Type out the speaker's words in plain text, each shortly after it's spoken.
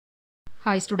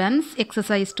Hi students,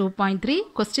 exercise 2.3,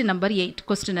 question number 8.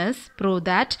 Question is, prove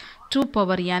that 2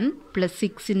 power n plus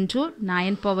 6 into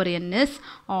 9 power n is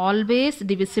always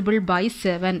divisible by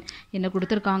 7. என்ன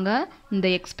கொடுத்திருக்காங்க, இந்த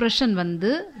expression வந்து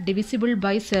divisible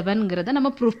by 7ங்கிறத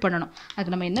நம்ம proof பண்ணணும்.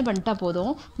 அதுக்கு நம்ம என்ன பண்ணிட்டா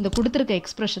போதும், இந்த கொடுத்திருக்க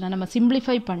எக்ஸ்பிரஷனை நம்ம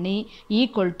சிம்பிளிஃபை பண்ணி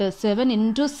equal to 7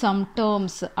 into some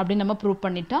terms அப்படின்னு நம்ம ப்ரூஃப்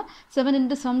பண்ணிட்டா 7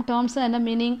 into some terms என்ன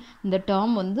மீனிங், இந்த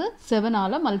டேர்ம் வந்து 7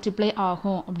 ஆல மல்டிப்ளை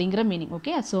ஆகும் அப்படிங்கிற மீனிங்.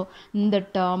 ஓகே, ஸோ இந்த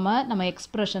டேர்மை நம்ம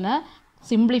எக்ஸ்பிரஷனை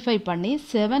சிம்பிளிஃபை பண்ணி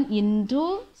 7 into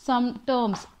some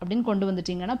terms அப்படின்னு கொண்டு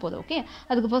வந்துட்டீங்கன்னா போதும். ஓகே,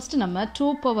 அதுக்கு ஃபர்ஸ்ட் நம்ம 2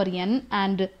 power n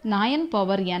and 9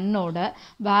 power n ஓட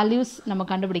வேல்யூஸ் நம்ம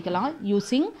கண்டுபிடிக்கலாம்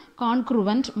யூசிங்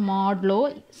கான்க்ரூவன்ட் மாட்லோ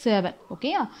 7.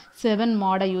 ஓகே, 7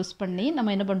 மாடை யூஸ் பண்ணி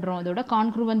நம்ம என்ன பண்ணுறோம், இதோட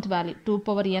congruent value 2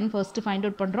 power n first find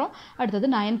out பண்ணுறோம், அடுத்தது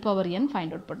 9 power n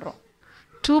ஃபைண்ட் அவுட் பண்ணுறோம்.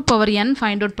 2 power n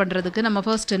ஃபைண்ட் அவுட் பண்ணுறதுக்கு நம்ம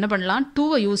ஃபர்ஸ்ட் என்ன பண்ணலாம்,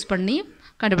 2வை யூஸ் பண்ணி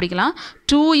கண்டுபிடிக்கலாம்.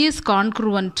 2 இஸ்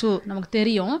கான்க்ரூவன்ட் 2 நமக்கு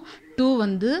தெரியும். 2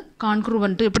 வந்து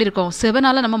கான்க்ரூவன்ட் எப்படி இருக்கும்,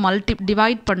 7ஆல் நம்ம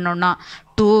டிவைட் பண்ணோம்னா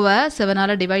 2வை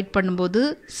 7ஆல் டிவைட் பண்ணும்போது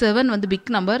 7 வந்து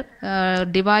பிக் நம்பர்,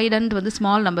 டிவைடண்ட் வந்து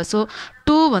ஸ்மால் நம்பர். ஸோ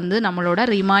 2 வந்து நம்மளோட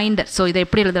ரிமைண்டர். ஸோ இதை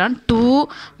எப்படி எழுதலாம், 2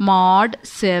 mod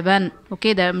 7.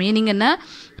 ஓகே, இதை மீனிங் என்ன,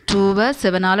 2வை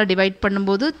 7ஆல் டிவைட்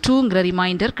பண்ணும்போது 2ங்கிற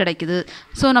ரிமைண்டர் கிடைக்குது.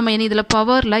 ஸோ நம்ம இனி இதில்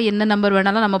பவரில் என்ன நம்பர்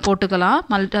வேணாலும் நம்ம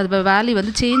போட்டுக்கலாம், அது வேல்யூ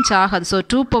வந்து சேஞ்ச் ஆகாது. ஸோ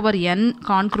 2 power n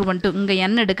கான்க்ரூவன்ட், இங்கே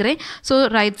n எடுக்கிறேன், ஸோ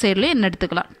ரைட் சைட்லேயே n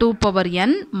எடுத்துக்கலாம். 2 power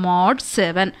n mod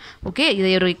 7. ஓகே,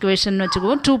 இதை ஒரு இக்குவேஷன்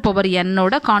வச்சுக்குவோம். 2 power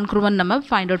n-ஓட கான்க்ரூவன்ட் நம்ம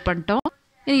ஃபைண்ட் அவுட் பண்ணிட்டோம்.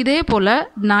 இதே போல்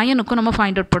 9க்கும் நம்ம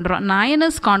ஃபைண்ட் அவுட் பண்ணுறோம். 9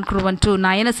 இஸ் கான்க்ரூவன்ட் 2.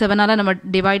 9 7ஆல் நம்ம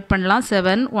டிவைட் பண்ணலாம்.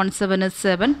 7 1 7 is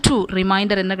 7, 2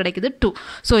 ரிமைண்டர் என்ன கிடைக்குது 2.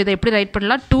 ஸோ இதை எப்படி ரைட்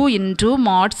பண்ணலாம், 2 into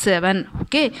mod 7.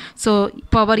 Okay, so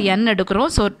power n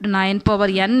எடுக்கிறோம். So 9 power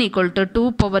n equal to 2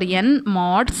 power n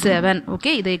mod 7.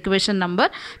 Okay, இது இக்குவேஷன்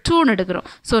நம்பர் 2ன்னு எடுக்கிறோம்.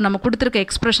 ஸோ நம்ம கொடுத்துருக்க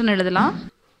எக்ஸ்பிரஷன் எழுதலாம்.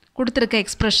 கொடுத்துருக்க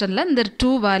எக்ஸ்பிரஷனில் இந்த 2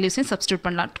 வேல்யூஸையும் சப்ஸ்டியூட்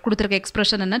பண்ணலாம். கொடுத்துருக்க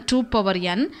எக்ஸ்பிரஷன் என்ன, 2 power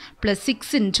n plus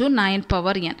 6 into 9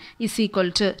 power n is equal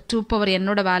to 2 power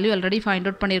n-ஓட value already find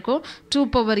out பண்ணியிருக்கோம். 2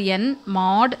 power n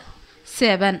mod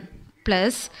 7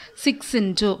 plus 6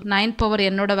 into 9 power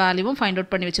n-ஓட வேல்யூவும் ஃபைண்ட்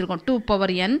அவுட் பண்ணி வச்சுருக்கோம். 2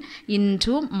 power n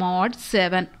into mod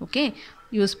 7. Okay,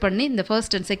 use பண்ணி இந்த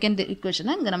ஃபர்ஸ்ட் அண்ட் செகண்ட்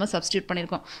இக்குவேஷனை இங்கே நம்ம substitute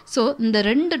பண்ணியிருக்கோம். So இந்த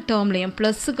ரெண்டு டேர்ம்லையும்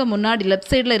ப்ளஸுக்கு முன்னாடி லெஃப்ட்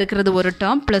சைடில் இருக்கிறது ஒரு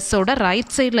டேர்ம், ப்ளஸோட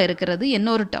ரைட் சைடில் இருக்கிறது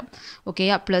இன்னொரு டேர்ம்.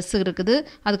 ஓகேயா, ப்ளஸ் இருக்குது,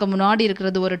 அதுக்கு முன்னாடி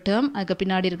இருக்கிறது ஒரு டேர்ம், அதுக்கு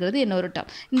பின்னாடி இருக்கிறது இன்னொரு டேர்ம்.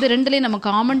 இந்த ரெண்டுலேயும் நம்ம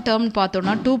காமன் டேர்ம்னு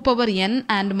பார்த்தோம்னா 2 power n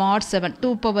and mod 7.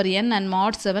 2 power n and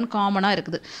mod 7 காமனாக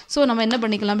இருக்குது. ஸோ நம்ம என்ன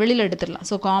பண்ணிக்கலாம், வெளியில் எடுத்துடலாம்.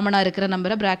 ஸோ காமனாக இருக்கிற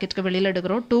நம்பரை ப்ராக்கெட்டுக்கு வெளியில்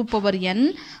எடுக்கிறோம். 2 power n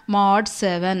mod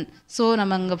 7. ஸோ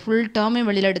நம்ம இங்கே ஃபுல்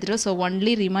டேர்மையும் வெளியில் எடுத்துகிறோம். ஸோ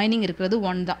ஒன்லி ரிமைனிங் இருக்கிறது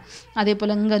 1 தான். அதே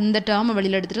போல் இங்கே இந்த டேர்மை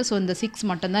வெளியில் எடுத்துகிட்டு, ஸோ இந்த 6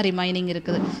 மட்டும்தான் ரிமைனிங்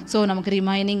இருக்குது. ஸோ நமக்கு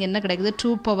ரிமைனிங் என்ன கிடைக்குது,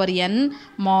 2 power n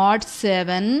mod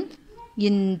 7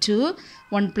 into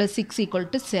 1 plus 6 equal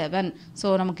to 7.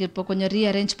 So நமக்கு இப்போ கொஞ்சம்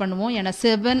ரீஅரேஞ்ச் பண்ணுவோம். ஏன்னா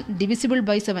 7 divisible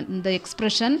by 7, இந்த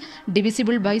எக்ஸ்பிரஷன்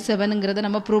divisible by 7ங்கிறத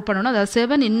நம்ம ப்ரூவ் பண்ணணும். அதாவது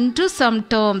 7 into some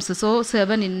terms. So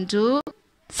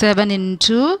 7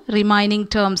 into remaining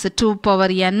terms 2 power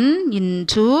n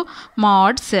into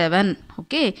mod 7.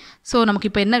 Okay, so நமக்கு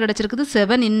இப்போ என்ன கிடச்சிருக்குது,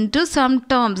 7 into some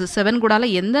terms. 7 கூடால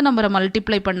எந்த நம்பரை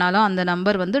மல்டிப்ளை பண்ணாலும் அந்த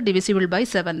நம்பர் வந்து divisible by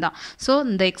 7 தான். ஸோ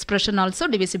இந்த எக்ஸ்பிரஷன் ஆல்சோ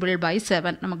divisible by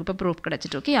 7 நமக்கு இப்போ proof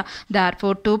கிடச்சிட்டு. Okay,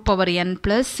 therefore 2 power n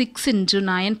plus 6 into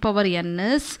 9 power n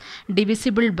is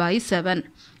divisible by 7.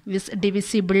 Is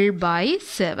divisible by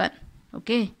 7.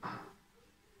 Okay.